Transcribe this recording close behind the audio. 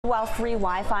while free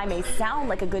Wi-Fi may sound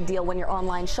like a good deal when you're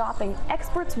online shopping,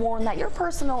 experts warn that your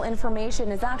personal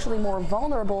information is actually more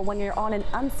vulnerable when you're on an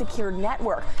unsecured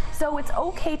network. So it's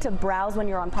okay to browse when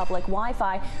you're on public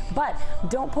Wi-Fi, but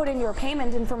don't put in your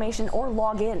payment information or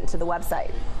log in to the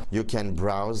website. You can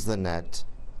browse the net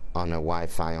on a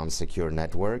Wi-Fi on secure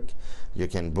network. You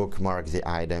can bookmark the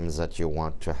items that you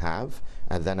want to have,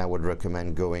 and then I would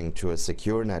recommend going to a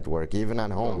secure network, even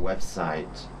at home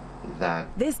website.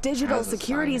 This digital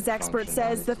securities expert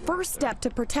says the first step to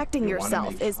protecting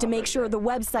yourself is to make sure the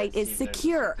website is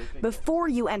secure before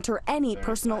you enter any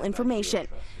personal information.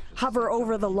 Hover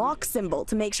over the lock symbol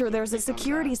to make sure there's a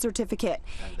security certificate.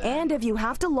 And if you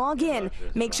have to log in,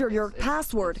 make sure your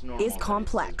password is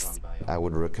complex. I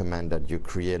would recommend that you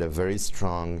create a very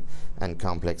strong and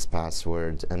complex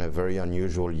password and a very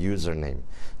unusual username.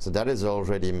 So that is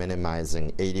already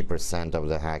minimizing 80% of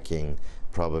the hacking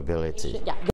probability.